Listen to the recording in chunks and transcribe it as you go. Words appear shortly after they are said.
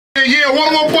Yeah,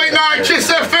 101.9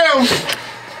 Kiss FM.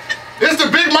 It's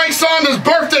the Big Mike Saunders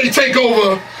birthday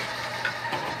takeover.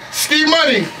 Ski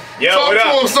Money. Yeah, talk to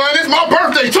him, son. It's my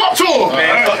birthday. Talk to him.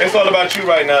 Man, it's all about you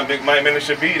right now, Big Mike. Man, it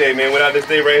should be there, man. Without this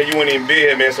day right here, you wouldn't even be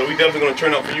here, man. So we definitely going to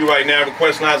turn up for you right now.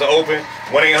 Request lines are open.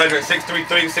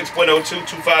 1-800-633-6102,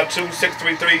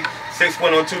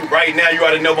 252-633-6102. Right now, you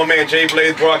already know my man Jay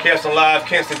Blaze broadcasting live.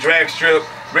 Kingston Drag Strip.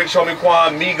 Rich Homie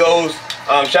Quan, Migos.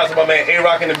 Shout out to my man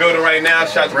Aroc in the building right now.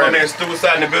 Shout out to my man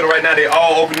Suicide in the building right now. They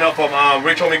all opening up from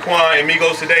Rich Homie Quan and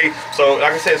Migos today. So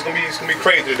like I said, it's gonna be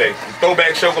crazy today. The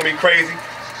throwback show gonna be crazy.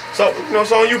 So you know,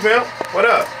 it's on you, pimp. What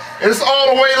up? It's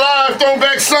all the way live.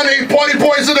 Throwback Sunday. Party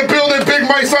boys in the building. Big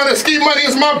Mike Saunders, Ski Money.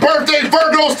 It's my birthday.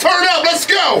 Virgos, turn up. Let's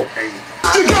go.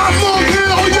 You got long hair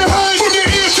on your head, from your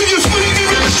ears to your sleeve.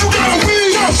 You got a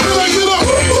weed. Get up.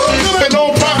 And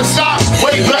on private side,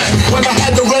 way back when I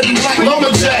had the red and black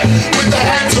lumberjack with the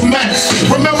hat to match.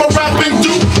 Remember rapping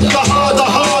Duke? The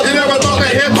hard. You never thought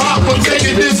that hip hop would take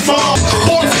it this far.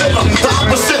 Boy, the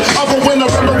opposite of a winner.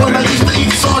 Remember when I used to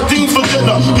eat sardines for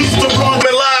dinner? Used to run.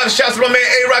 Shouts to my man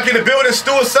A-Rock in the building,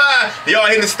 Suicide. Y'all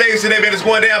hitting the stage today, man. It's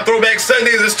going down. Throwback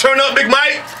Sundays. Let's turn up, Big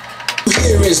Mike.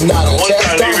 Here is not a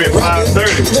test.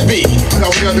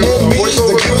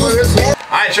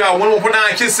 Alright, y'all.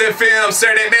 101.9 Kiss FM.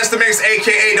 Saturday Master Mix,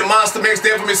 aka the Monster Mix.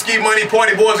 There from Ski Money.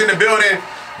 Party boys in the building.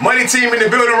 Money team in the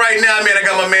building right now, man. I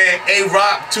got my man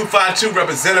A-Rock 252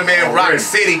 representing, man. Rock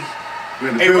City.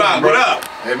 Hey, Rock, what up?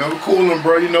 Hey, man, we're coolin',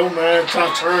 bro. You know, man,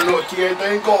 trying to turn up, keep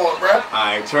everything going, bro.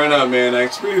 Alright, turn up, man. I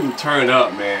expect you to turn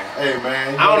up, man. Hey,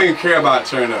 man. I don't even care about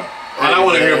turn up. All I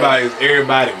want to hear about is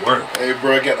everybody work. Hey,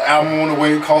 bro, got the album on the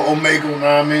way called Omega, you know what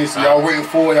I mean? So y'all waiting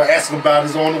for it. Y'all asking about it.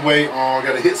 It's on the way.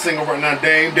 Got a hit single right now,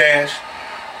 Dame Dash.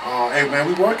 Hey, man,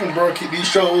 we working, bro. Keep these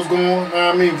shows going, you know what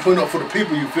I mean? Putting up for the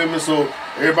people, you feel me? So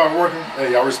everybody working.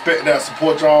 Hey, y'all respect that,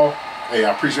 support y'all. Hey,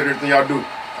 I appreciate everything y'all do.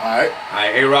 Alright,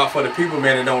 A-Rock, for the people,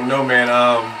 man, that don't know, man,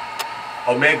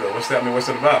 Omega, what's that mean? What's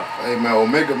it about? Hey, man,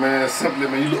 Omega, man, simply,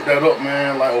 man, you look that up,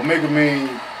 man, like Omega mean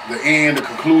the end, the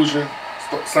conclusion,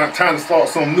 time to start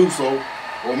something new. So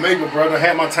Omega, brother,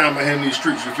 had my time out here in these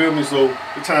streets, you feel me? So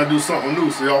we're trying to do something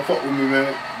new, so y'all fuck with me, man.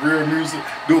 Real music,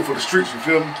 do it for the streets, you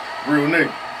feel me? Real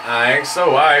nigga. Alright,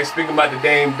 speaking about the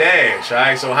Dame Dash,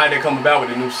 alright, so how'd they come about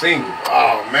with the new single?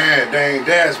 Oh, man, Dame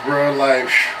Dash, bro, like,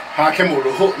 how I came up with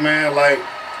the hook, man, like,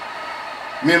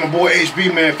 me and my boy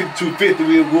HB, man, 5250,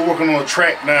 we were working on a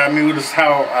track, you know what I mean? This is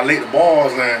how I laid the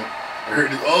balls, and I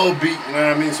heard this old beat, you know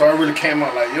what I mean? So I really came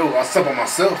out like, yo, I stepped on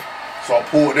myself. So I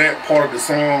pulled that part of the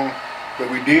song that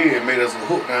we did and made us a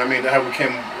hook, you know what I mean? That's how we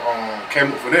came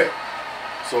up for that.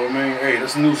 So, I mean, hey,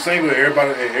 that's a new single.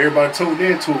 Everybody tuned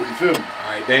into it, you feel me?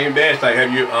 Alright, Dame Dash, like, have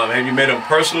you met him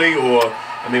personally, or,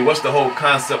 I mean, what's the whole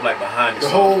concept like behind it? The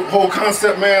whole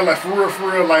concept, man, like, for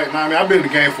real, like, I mean, I've been in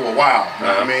the game for a while, you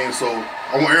know what I mean? So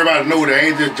I want everybody to know that I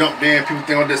ain't just jumped in. People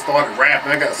think I just started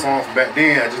rapping. I got songs from back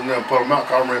then. I just never put them out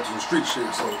because I ran to the street shit.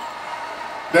 So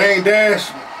Dame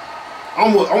Dash,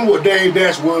 I'm what Dame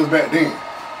Dash was back then.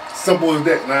 Simple as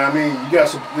that. You know what I mean?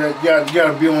 You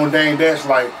gotta be on Dame Dash,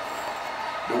 like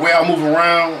the way I move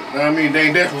around. You know what I mean?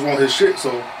 Dame Dash was on his shit,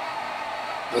 so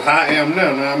that's how I am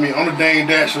now. You know what I mean? I'm the Dame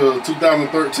Dash of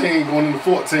 2013 going into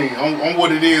 14. I'm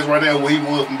what it is right now, what he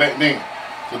was from back then.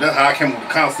 So that's how I came up with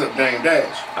the concept Dame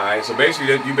Dash. Alright, so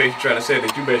basically you trying to say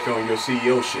that you basically on your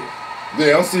CEO shit.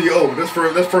 Yeah, I'm CEO. That's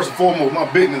first and foremost my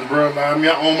business, bro. I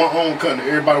mean, I own my own company.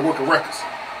 Everybody working records.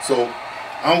 So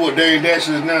I'm what Dame Dash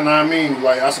is now, know what I mean?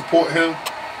 Like, I support him.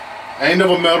 I ain't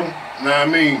never met him, know what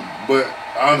I mean? But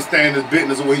I understand his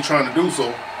business and what he's trying to do,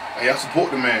 so hey, I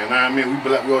support the man, know what I mean?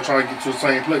 We all trying to get to the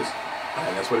same place.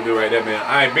 Alright, that's what it do right there, man.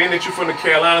 Alright, being that you from the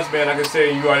Carolinas, man, like I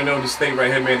said, you already know the state right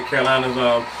here, man, the Carolinas.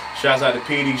 Shouts out to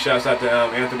PD, shouts out to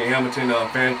Anthony Hamilton,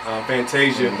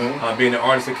 Fantasia, being the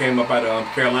artist that came up out of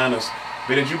Carolinas.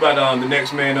 Being that you about the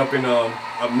next man up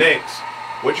next,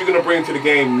 what you gonna bring to the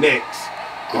game next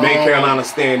to make Carolina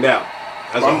stand out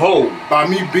as a whole? By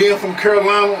me being from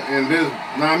Carolina and this,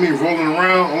 know what I mean, rolling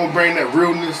around, I'm gonna bring that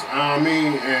realness, know what I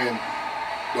mean, and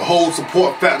the whole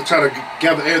support factor, try to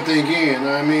gather everything in,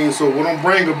 know what I mean? So what I'm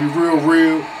bringing will be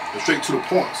real, and straight to the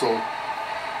point. So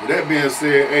with that being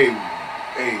said, hey,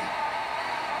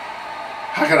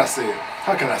 how can I say it?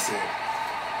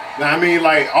 Now I mean,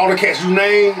 like, all the cats you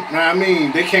name, now I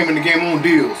mean, they came in the game on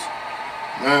deals.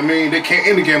 Now I mean, they came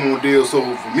in the game on deals, so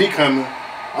for me coming,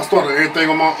 I started everything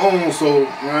on my own, so, you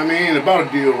know what I mean, it's about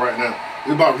a deal right now.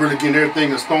 It's about really getting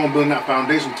everything in stone, building that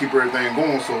foundation, keep everything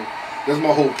going, so that's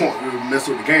my whole point, really mess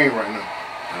with the game right now.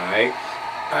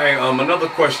 Alright, another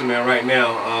question, man, right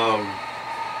now,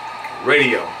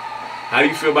 radio. How do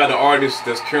you feel about the artists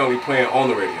that's currently playing on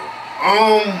the radio?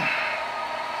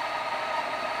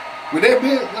 With that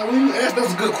being, when you ask,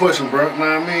 that's a good question, bro. You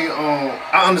know what I mean?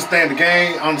 I understand the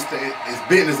game. I understand it's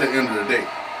business at the end of the day.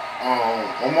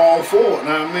 I'm all for it. You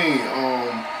know what I mean?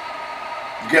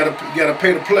 You gotta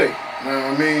pay to play. You know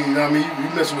what I mean? You know what I mean?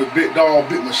 You messing with big dog,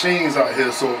 big machines out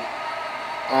here, so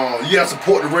you gotta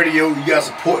support the radio. You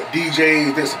gotta support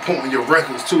DJs. They're supporting your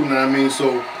records too. You know what I mean?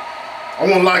 So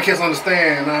I want a lot of cats to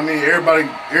understand. You know what I mean?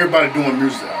 Everybody doing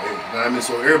music out here. You know what I mean?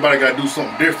 So everybody gotta do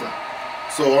something different.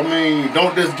 So, I mean,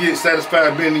 don't just get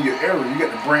satisfied being in your area. You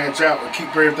got to branch out and keep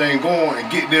everything going and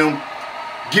give them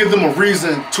a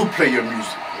reason to play your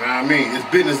music. You know what I mean? It's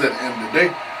business at the end of the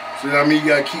day. So, you know what I mean?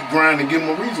 You got to keep grinding and give them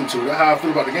a reason to. That's how I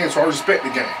feel about the game. So, I respect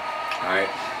the game. All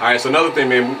right. So, another thing,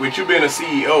 man, with you being a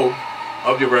CEO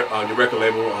of your record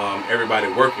label,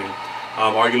 everybody working,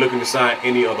 are you looking to sign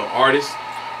any other artists?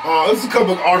 There's a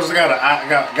couple of artists I got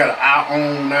an eye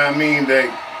on, you know what I mean, that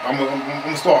I'm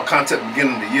gonna start contact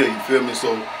beginning of the year, you feel me?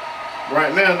 So right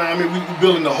now, I mean, we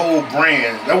building the whole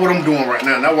brand. That's what I'm doing right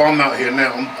now. That's why I'm out here now.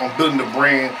 I'm building the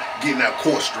brand, getting that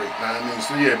course straight. You know what I mean?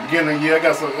 So yeah, beginning of the year, I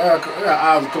got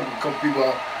eyes on a couple people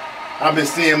I've been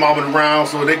seeing mobbing around.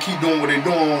 So they keep doing what they're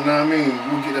doing. You know what I mean?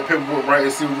 We'll get that paperwork right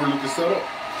and see what we're looking set up.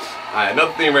 Alright,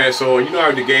 another thing, right? So you know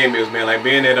how the game is, man. Like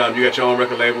being that you got your own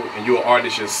record label and you're an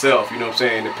artist yourself. You know what I'm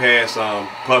saying? In the past,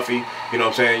 Puffy. You know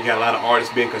what I'm saying? You got a lot of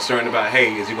artists being concerned about,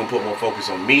 hey, is he gonna put more focus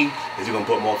on me? Is he gonna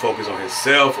put more focus on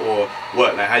himself, or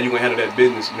what? Like how you gonna handle that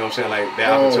business? You know what I'm saying? Like that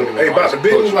opportunity. Hey, about the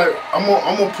business, like I'm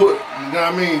gonna put. You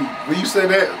know what I mean? When you say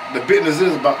that, the business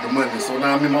is about the money. So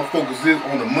now I mean, my focus is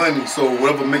on the money. So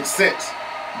whatever makes sense,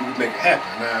 we can make it happen.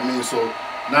 You know what I mean? So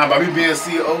now by me being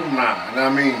CEO, nah. You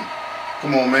know what I mean?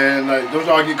 Come on, man. Like, don't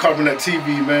y'all get caught up in that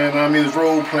TV, man. I mean, it's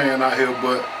role playing out here,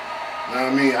 but you know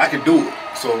what I mean, I can do it.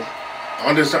 So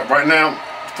on this right now,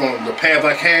 from the path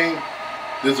I came,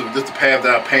 this is the path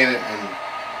that I painted, and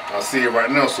I see it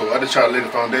right now. So I just try to lay the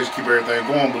foundation, keep everything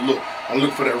going. But look, I'm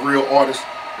looking for that real artist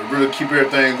that really keep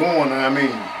everything going. You know what I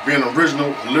mean, being original,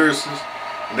 a lyricist,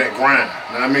 and that grind.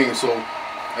 You know what I mean? So,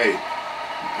 hey,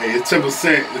 it's 10%.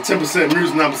 It's 10%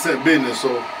 music, 9% business.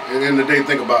 So at the end of the day,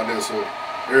 think about that. So.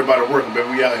 Everybody working, baby.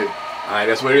 We out here. Alright,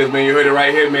 that's what it is, man. You heard it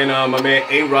right here, man. My man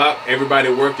Aroc, everybody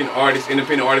working, artists,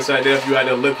 independent artists out there. If you out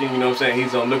there looking, you know what I'm saying,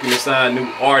 he's looking to sign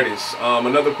new artists.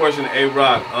 Another question to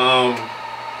Aroc.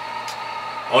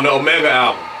 On the Omega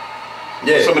album,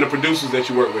 what's some of the producers that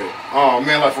you work with? Oh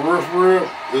man, like for real,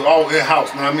 it's all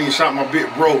in-house. Know what I mean? Shot my big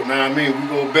bro. Know what I mean? We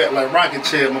go back like Rocket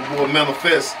Chair, my boy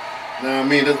Manifest. Know what I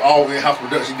mean? That's all in-house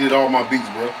production. He did all my beats,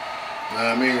 bro. Know what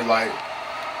I mean? Like.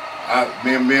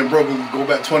 Me and bro go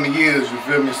back 20 years, you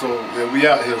feel me? So yeah, we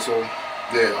out here, so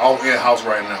yeah, all in-house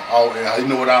right now. All in-house. He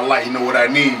know what I like, he know what I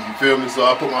need, you feel me? So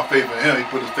I put my faith in him, he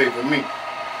put his faith in me.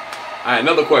 Alright,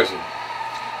 another question.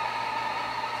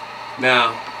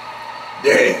 Now,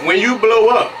 when you blow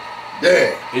up,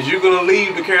 is you gonna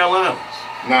leave the Carolinas?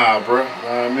 Nah, bro. Know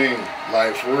what I mean?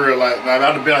 Like for real, like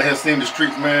I've been out here seeing the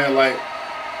streets, man. Like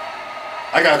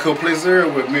I got a couple places there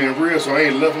with me and real, so I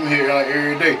ain't left them here like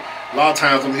every day. A lot of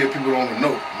times I'm here, people don't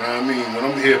know. You know what I mean? When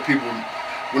I'm here, people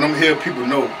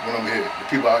know when I'm here. The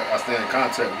people I stay in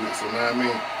contact with. So you know what I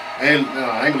mean?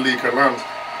 I ain't gonna leave Carolina.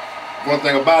 One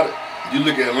thing about it, you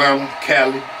look at Atlanta,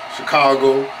 Cali,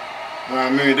 Chicago. You know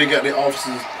what I mean? They got their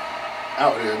offices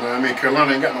out there. You know what I mean?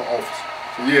 Carolina ain't got no office.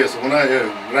 So yeah. So when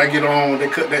I get on, they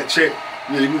cut that check.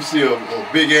 You know, you can see a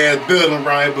big ass building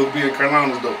around here, but be in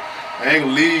Carolinas though. I ain't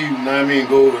gonna leave. You know what I mean?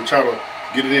 Go and try to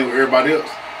get it in with everybody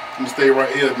else. I'm gonna stay right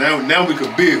here. Now we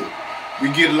can build. We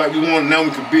get it like we want. Now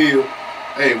we can build.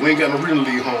 Hey, we ain't got no reason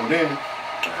to leave home then.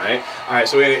 All right.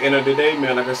 So at the end of the day,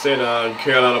 man, like I said,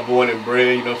 Carolina born and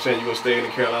bred. You know what I'm saying? You gonna stay in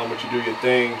the Carolina, but you do your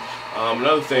thing.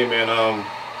 Another thing, man.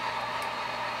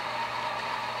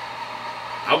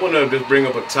 I wanna just bring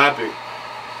up a topic.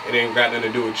 It ain't got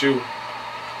nothing to do with you.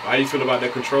 How you feel about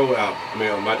that Control album? I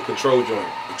mean, about the Control joint.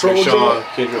 Control joint.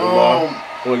 Kendrick Lamar.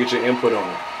 I wanna get your input on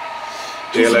it.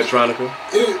 Jay Electronica.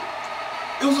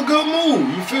 It was a good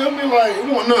move, you feel me? Like, it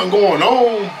wasn't nothing going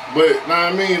on, but, know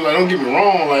what I mean? Like, don't get me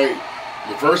wrong, like,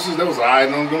 the verses, that was alright,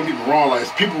 don't get me wrong, like,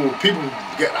 people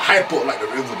got the hype up like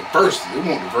it was the verses, it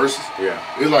wasn't the verses. Yeah.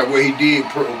 It was like what he did,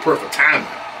 perfect timing.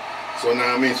 So, know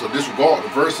what I mean? So, disregard the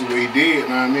verses, what he did,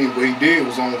 know what I mean? What he did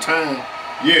was on time.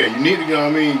 Yeah, you need to, you know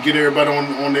what I mean, get everybody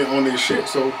on their shit,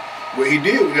 so, what he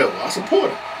did, yeah, I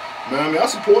support it. You know what I mean? I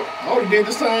support it. I already did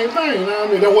the same thing, you know what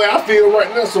I mean? That way I feel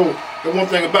right now, so the one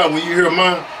thing about it, when you hear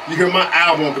my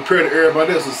album compared to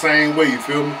everybody else the same way, you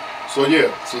feel me? So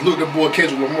yeah, so look at the boy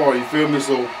Kendrick Lamar, you feel me?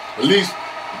 So at least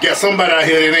you got somebody out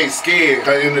here that ain't scared,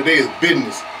 because at the end of the day it's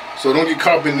business. So don't get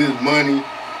caught up in this money,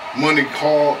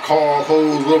 car,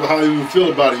 hoes, whatever, how you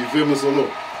feel about it, you feel me? So look,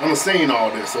 I done seen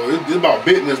all that. So it's about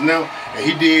business now. And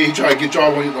he tried to get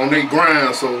y'all on their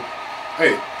grind. So,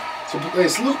 hey, hey,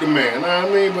 salute the man, you know what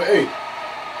I mean? But hey,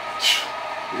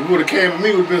 if you would have came with me,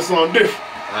 it would have been something different.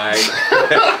 Alright.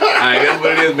 Alright, that's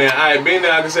what it is, man. Alright, being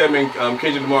there, like I said, man,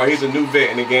 Kendrick Lamar, he's a new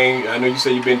vet in the game. I know you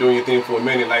said you've been doing your thing for a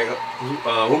minute. Like,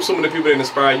 who's some of the people that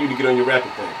inspired you to get on your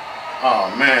rapping thing?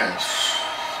 Oh, man.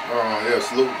 Yeah,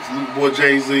 salute boy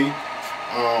Jay-Z,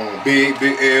 Big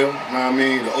L, you know what I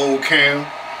mean? The old Cam,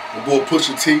 the boy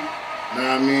Pusha T, you know what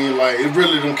I mean? Like, it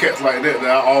really them cats like that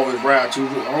I always ride to.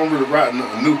 I don't really ride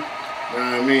nothing new, you know what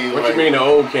I mean? What like, you mean the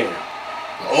old Cam?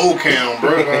 The old Cam,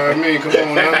 bro, you know what I mean? Come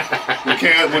on now.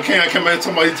 When Cam come out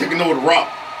talking about he taking over the rock.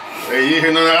 Hey, you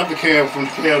hear nothing after Cam from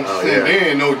Cam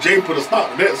then. No, Jay put a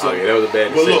stop to that. So. Oh, yeah, that was a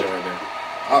bad decision right there.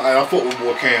 I fuck with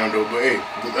boy Cam though, but hey,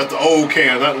 that's the old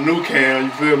Cam, not the new Cam,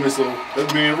 you feel me? So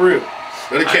that's being real.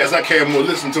 The cats I came more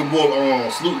listen to boy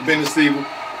Salute Benny Steven, you know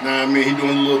what I mean? He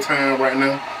doing a little time right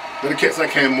now. The cats I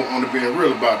came more on to being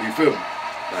real about it, you feel me?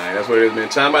 Alright, that's what it is, man.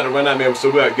 Time about to run out, man, so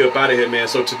we gotta get up out of here, man.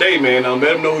 So today, man, let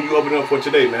them know who you opening up for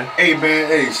today, man. Hey, man,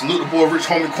 hey, salute the boy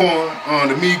Rich Homie Quan,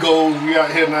 the Migos, we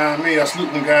out here, now I mean? I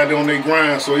salute them guys on their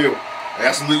grind, so yo,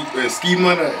 I salute Ski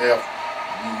Money, you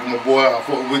my boy, I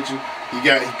fuck with you. He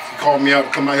called me out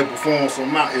to come out here perform, so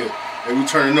I'm out here, and we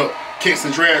turning up.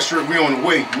 Kingston Drag Strip, we on the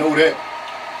way, know that.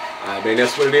 Alright, man,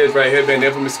 that's what it is right here, man.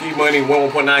 They're from Mesquite Money,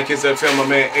 101.9 Kiss FM, my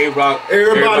man Aroc.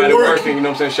 Everybody working. You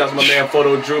know what I'm saying? Shouts to my man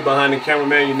Photo Drew behind the camera,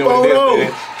 man. You know what it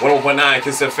is, man. 101.9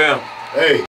 Kiss FM. Hey.